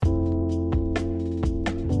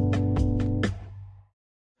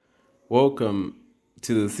Welcome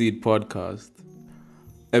to the Seed Podcast.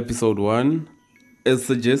 Episode 1 is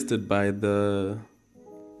suggested by the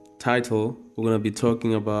title. We're going to be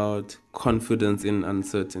talking about confidence in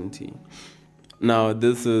uncertainty. Now,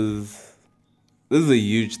 this is a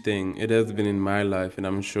huge thing. It has been in my life, and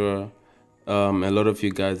I'm sure a lot of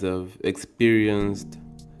you guys have experienced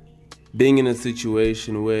being in a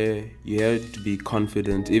situation where you had to be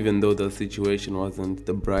confident even though the situation wasn't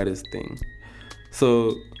the brightest thing.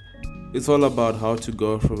 So it's all about how to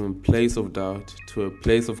go from a place of doubt to a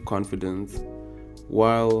place of confidence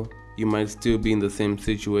while you might still be in the same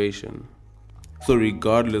situation. So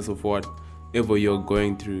regardless of whatever you're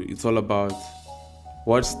going through, it's all about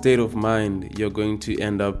what state of mind you're going to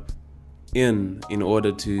end up in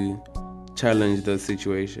order to challenge the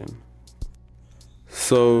situation.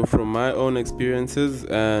 So from my own experiences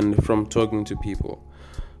and from talking to people,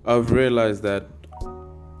 I've realized that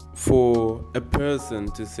for a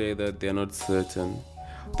person to say that they're not certain,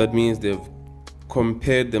 that means they've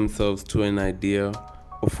compared themselves to an idea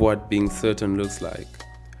of what being certain looks like.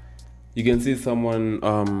 You can see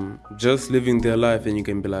someone just living their life and you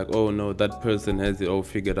can be like, oh no, that person has it all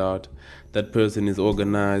figured out, that person is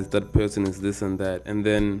organized, that person is this and that. And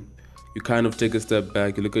then you kind of take a step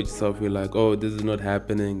back, you look at yourself, you're like, oh, this is not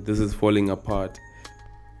happening, this is falling apart.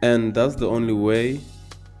 And that's the only way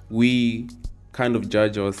we kind of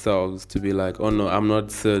judge ourselves, to be like, oh no, I'm not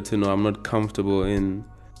certain, or I'm not comfortable in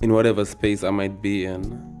whatever space I might be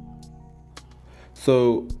in.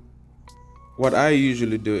 So what I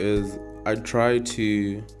usually do is I try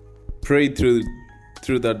to pray through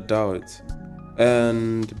that doubt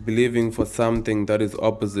and believing for something that is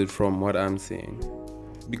opposite from what I'm seeing.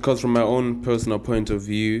 Because from my own personal point of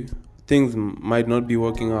view, things might not be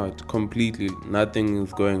working out completely. Nothing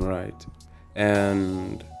is going right.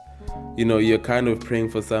 And you're kind of praying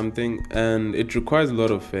for something, and it requires a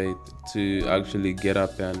lot of faith to actually get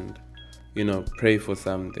up and, pray for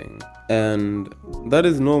something. And that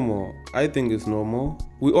is normal. I think it's normal.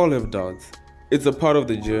 We all have doubts. It's a part of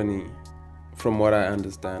the journey, from what I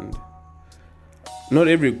understand. Not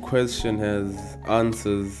every question has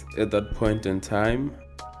answers at that point in time,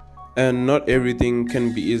 and not everything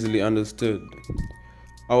can be easily understood.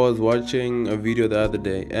 I was watching a video the other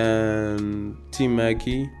day, and Tim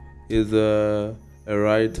Mackie is a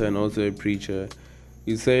writer and also a preacher.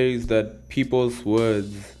 He says that people's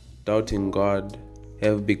words doubting God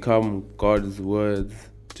have become God's words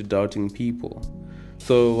to doubting people.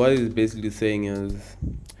 So what he's basically saying is,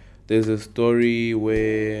 there's a story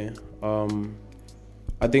where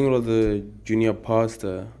I think it was a junior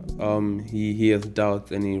pastor. He has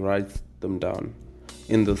doubts and he writes them down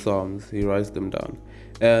in the Psalms. He writes them down,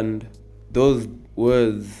 and those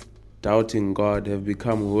words doubting God have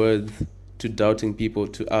become words to doubting people,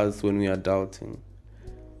 to us, when we are doubting.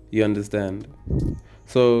 You understand?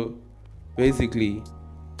 So basically,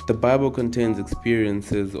 the Bible contains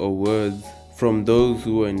experiences or words from those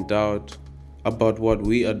who are in doubt about what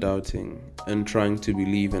we are doubting and trying to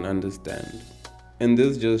believe and understand. And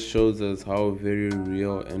this just shows us how very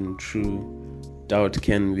real and true doubt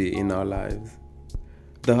can be in our lives.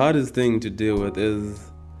 The hardest thing to deal with is,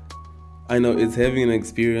 I know, it's having an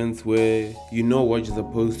experience where you know what you're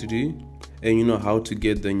supposed to do and you know how to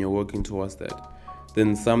get there and you're working towards that.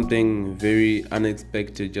 Then something very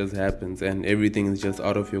unexpected just happens and everything is just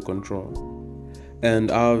out of your control. And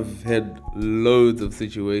I've had loads of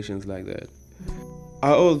situations like that.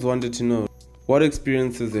 I always wanted to know, what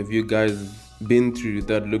experiences have you guys been through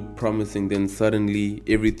that looked promising, then suddenly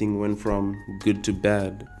everything went from good to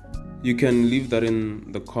bad? You can leave that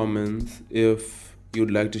in the comments if you'd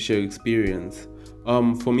like to share experience.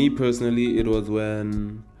 For me personally, it was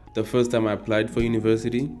when the first time I applied for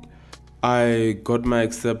university. I got my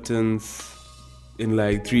acceptance in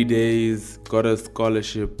like 3 days, got a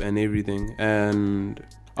scholarship and everything, and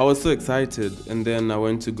I was so excited. And then I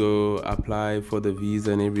went to go apply for the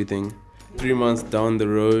visa and everything. 3 months down the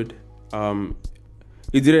road,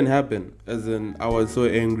 it didn't happen. As in, I was so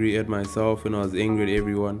angry at myself and I was angry at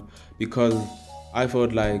everyone, because I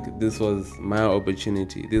felt like this was my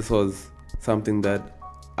opportunity. This was something that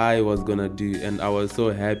I was gonna do, and I was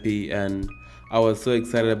so happy and I was so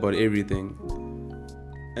excited about everything.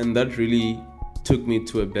 And that really took me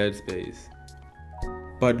to a bad space.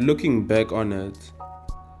 But looking back on it,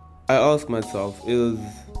 I ask myself, is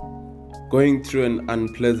going through an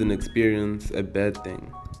unpleasant experience a bad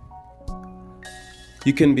thing?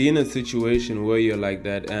 You can be in a situation where you're like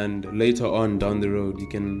that, and later on down the road you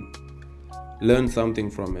can learn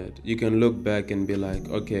something from it. You can look back and be like,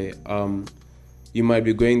 okay, you might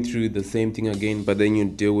be going through the same thing again, but then you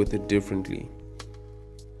deal with it differently.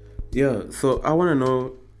 Yeah, so I want to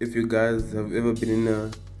know if you guys have ever been in a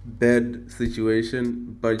bad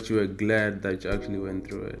situation, but you are glad that you actually went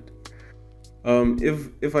through it.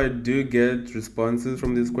 If I do get responses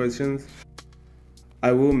from these questions,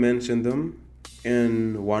 I will mention them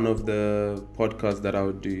in one of the podcasts that I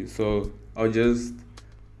would do. So I'll just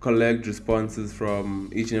collect responses from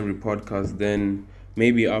each and every podcast. Then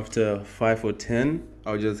maybe after 5 or 10,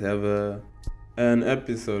 I'll just have an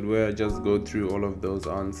episode where I just go through all of those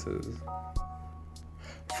answers.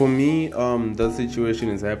 For me, the situation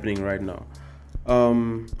is happening right now.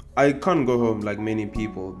 I can't go home like many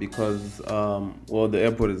people because, the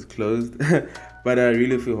airport is closed. But I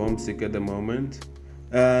really feel homesick at the moment.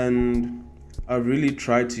 And I've really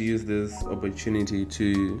tried to use this opportunity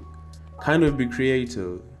to kind of be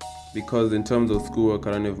creative. Because in terms of schoolwork,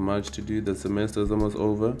 I don't have much to do. The semester is almost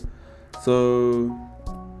over. So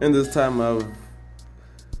in this time,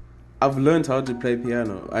 I've learned how to play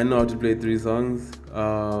piano. I know how to play 3 songs.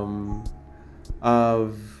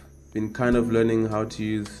 I've been kind of learning how to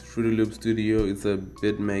use Fruity Loop Studio. It's a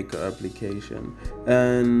beat maker application.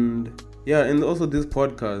 And yeah, and also this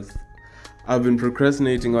podcast, I've been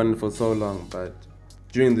procrastinating on it for so long, but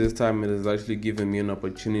during this time it has actually given me an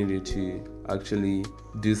opportunity to actually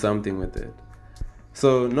do something with it.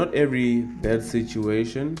 So not every bad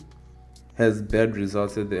situation has bad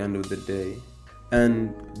results at the end of the day.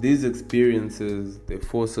 And these experiences, they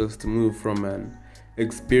force us to move from an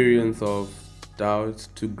experience of doubt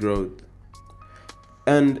to growth.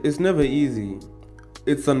 And it's never easy.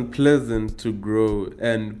 It's unpleasant to grow,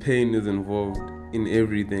 and pain is involved in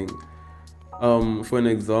everything. For an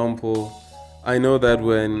example, I know that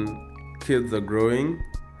when kids are growing,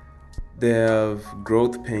 they have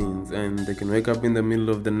growth pains and they can wake up in the middle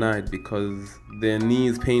of the night because their knee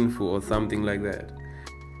is painful or something like that.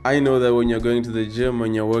 I know that when you're going to the gym,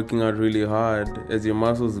 when you're working out really hard, as your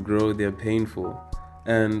muscles grow, they're painful.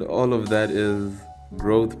 And all of that is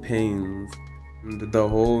growth pains. And the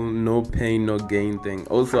whole no pain, no gain thing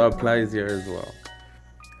also applies here as well.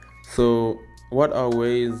 So, what are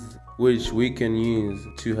ways which we can use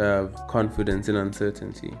to have confidence in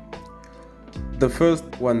uncertainty? The first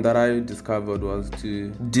one that I discovered was to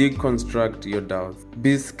deconstruct your doubts.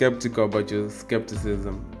 Be skeptical about your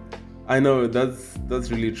skepticism. I know that's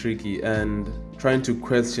really tricky, and trying to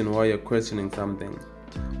question why you're questioning something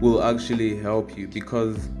will actually help you,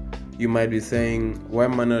 because you might be saying, why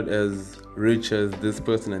am I not as rich as this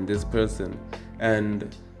person and this person?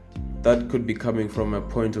 And that could be coming from a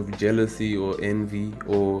point of jealousy or envy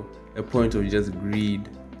or a point of just greed.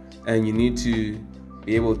 And you need to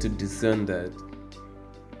be able to discern that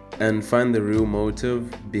and find the real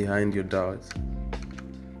motive behind your doubt.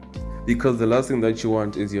 Because the last thing that you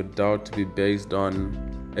want is your doubt to be based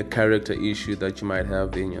on a character issue that you might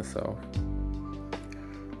have in yourself.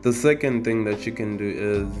 The second thing that you can do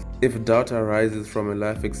is, if doubt arises from a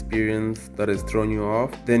life experience that has thrown you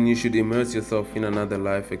off, then you should immerse yourself in another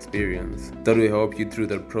life experience that will help you through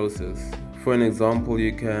that process. For an example,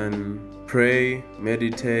 you can pray,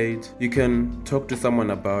 meditate, you can talk to someone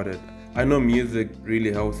about it. I know music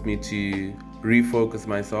really helps me to refocus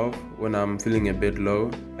myself when I'm feeling a bit low,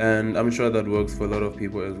 and I'm sure that works for a lot of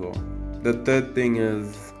people as well. The third thing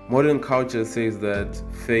is, modern culture says that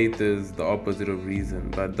faith is the opposite of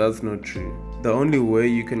reason, but that's not true. The only way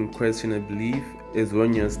you can question a belief is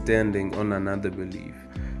when you're standing on another belief.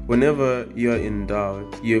 Whenever you're in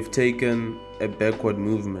doubt, you've taken a backward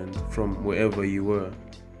movement from wherever you were.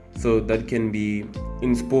 So that can be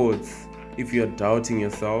in sports. If you're doubting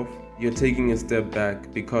yourself, you're taking a step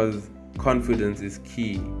back, because confidence is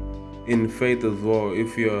key. In faith as well,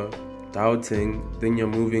 if you're doubting, then you're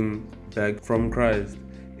moving back from Christ.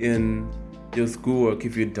 In your schoolwork,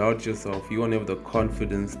 if you doubt yourself, you won't have the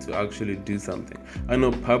confidence to actually do something. I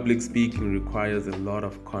know public speaking requires a lot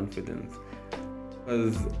of confidence,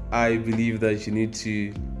 because I believe that you need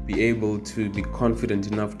to be able to be confident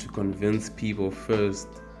enough to convince people first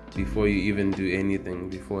before you even do anything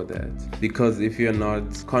before that. Because if you're not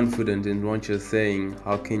confident in what you're saying,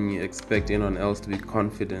 how can you expect anyone else to be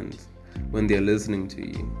confident when they're listening to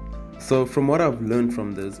you? So from what I've learned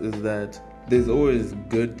from this is that there's always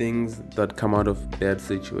good things that come out of bad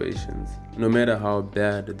situations, no matter how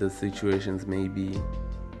bad the situations may be.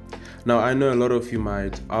 Now, I know a lot of you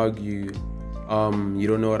might argue, you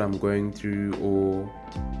don't know what I'm going through, or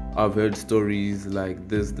I've heard stories like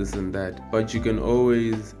this and that, but you can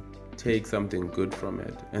always take something good from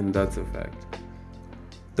it, and that's a fact.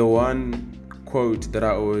 The one quote that I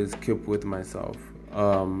always keep with myself,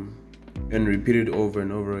 and repeat it over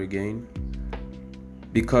and over again,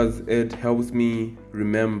 because it helps me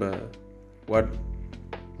remember what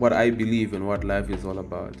what I believe and what life is all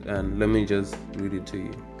about. And let me just read it to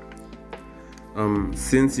you.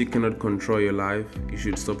 Since you cannot control your life, you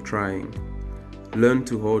should stop trying. Learn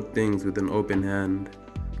to hold things with an open hand.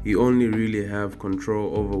 You only really have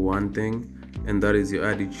control over one thing, and that is your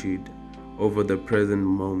attitude over the present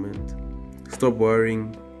moment. Stop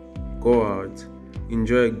worrying, go out,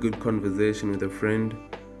 enjoy a good conversation with a friend,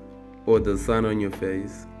 or the sun on your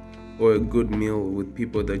face, or a good meal with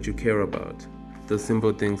people that you care about. The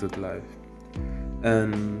simple things with life.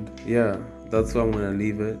 And yeah, that's where I'm gonna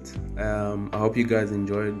leave it. I hope you guys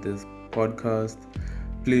enjoyed this podcast.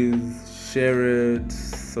 Please share it,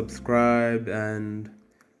 subscribe, and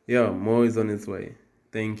yeah, more is on its way.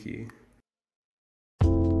 Thank you.